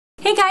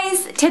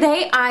guys,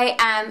 today I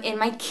am in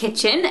my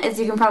kitchen, as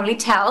you can probably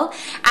tell,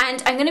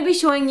 and I'm going to be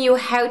showing you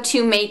how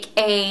to make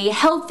a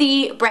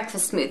healthy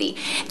breakfast smoothie.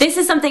 This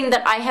is something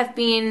that I have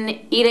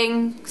been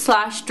eating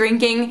 /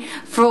 drinking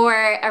for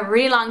a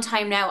really long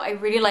time now. I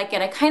really like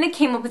it. I kind of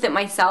came up with it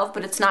myself,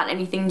 but it's not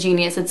anything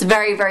genius. It's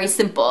very, very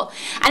simple.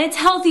 And it's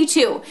healthy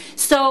too.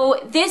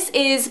 So this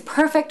is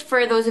perfect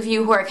for those of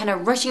you who are kind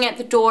of rushing out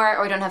the door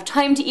or don't have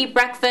time to eat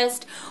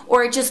breakfast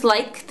or just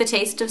like the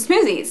taste of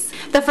smoothies.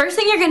 The first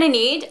thing you're going to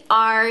need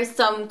are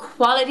some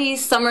quality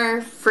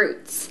summer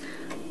fruits.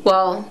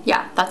 Well,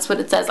 yeah, that's what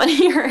it says on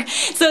here.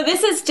 So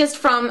this is just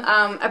from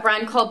a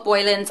brand called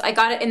Boylan's. I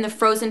got it in the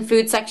frozen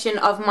food section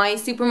of my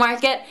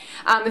supermarket.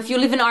 If you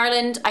live in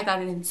Ireland, I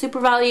got it in Super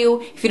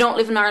Value. If you don't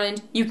live in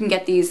Ireland, you can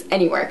get these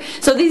anywhere.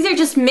 So these are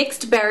just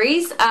mixed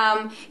berries.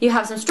 You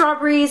have some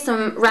strawberries,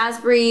 some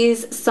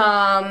raspberries,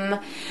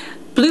 some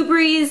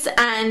blueberries,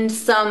 and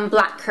some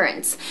black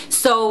currants.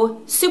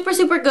 So super,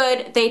 super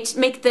good. They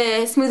make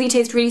the smoothie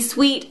taste really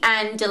sweet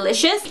and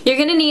delicious. You're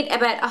gonna need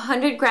about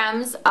 100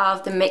 grams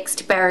of the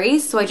mixed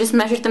berries. So I just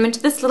measured them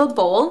into this little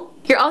bowl.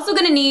 You're also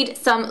going to need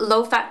some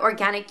low-fat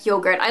organic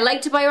yogurt. I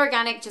like to buy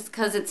organic just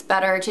because it's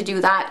better to do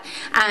that.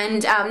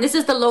 And this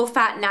is the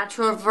low-fat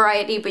natural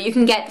variety, but you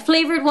can get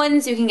flavored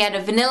ones. You can get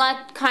a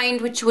vanilla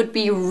kind, which would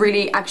be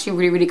actually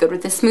really good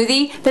with this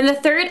smoothie. Then the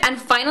third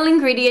and final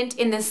ingredient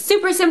in this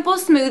super simple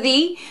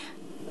smoothie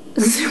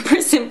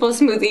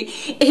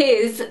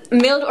is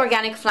milled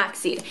organic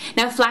flaxseed.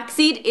 Now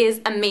flaxseed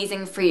is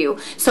amazing for you.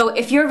 So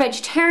if you're a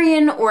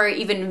vegetarian or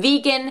even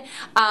vegan,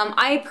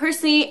 I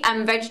personally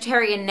am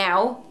vegetarian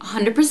now,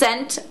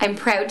 100%, I'm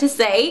proud to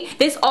say.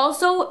 This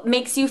also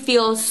makes you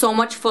feel so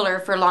much fuller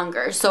for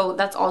longer, so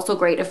that's also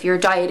great if you're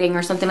dieting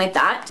or something like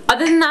that.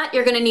 Other than that,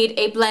 you're gonna need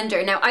a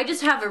blender. Now I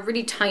just have a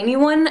really tiny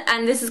one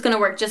and this is gonna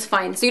work just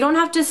fine. So you don't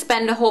have to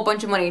spend a whole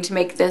bunch of money to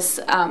make this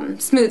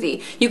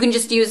smoothie. You can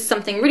just use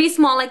something really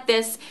small like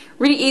this,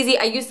 really easy.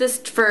 I use this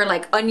for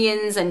like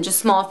onions and just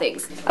small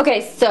things.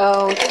 Okay,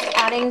 so just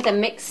adding the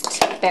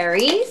mixed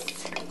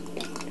berries,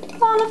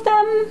 all of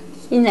them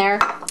in there,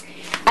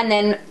 and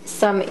then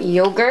some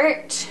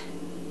yogurt,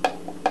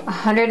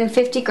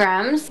 150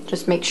 grams.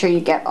 Just make sure you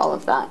get all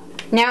of that.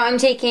 Now I'm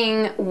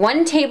taking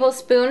 1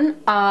 tablespoon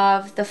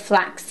of the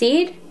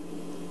flaxseed,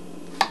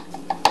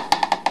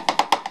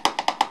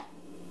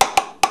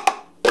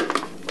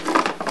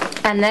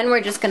 and then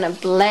we're just gonna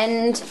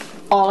blend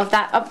all of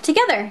that up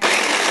together.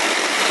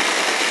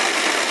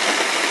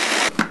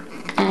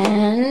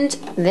 And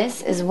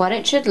this is what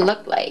it should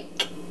look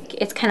like.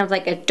 It's kind of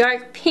like a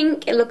dark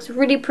pink. It looks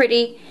really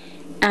pretty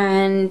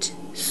and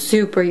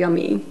super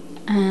yummy.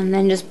 And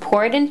then just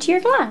pour it into your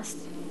glass.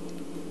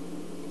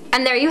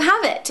 And there you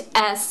have it.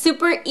 A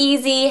super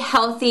easy,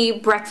 healthy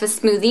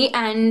breakfast smoothie,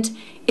 and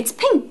it's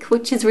pink,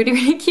 which is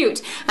really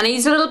cute. And I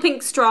used a little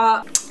pink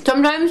straw.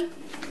 Sometimes,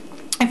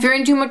 if you're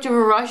in too much of a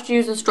rush to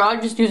use a straw,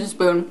 just use a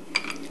spoon.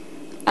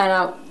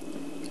 And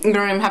you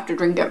don't even have to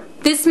drink it.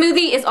 This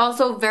smoothie is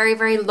also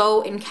very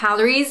low in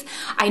calories.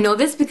 I know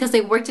this because I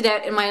worked it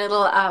out in my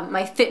little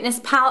my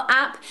FitnessPal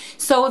app.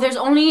 So there's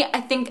only,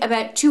 I think,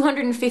 about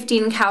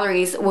 215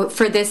 calories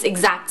for this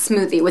exact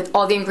smoothie with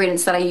all the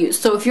ingredients that I use.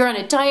 So if you're on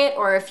a diet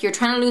or if you're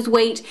trying to lose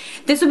weight,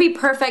 this would be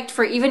perfect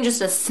for even just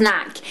a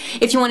snack.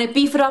 If you want to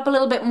beef it up a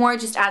little bit more,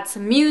 just add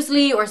some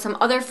muesli or some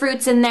other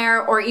fruits in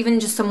there, or even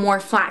just some more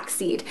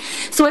flaxseed.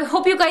 So I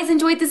hope you guys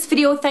enjoyed this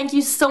video. Thank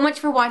you so much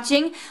for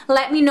watching.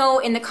 Let me know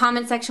in the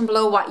comment section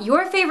below what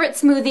your favorite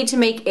smoothie to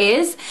make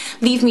is.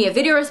 Leave me a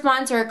video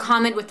response or a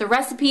comment with the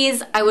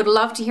recipes. I would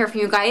love to hear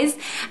from you guys,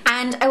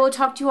 and I will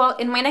talk to you all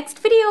in my next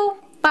video.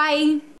 Bye!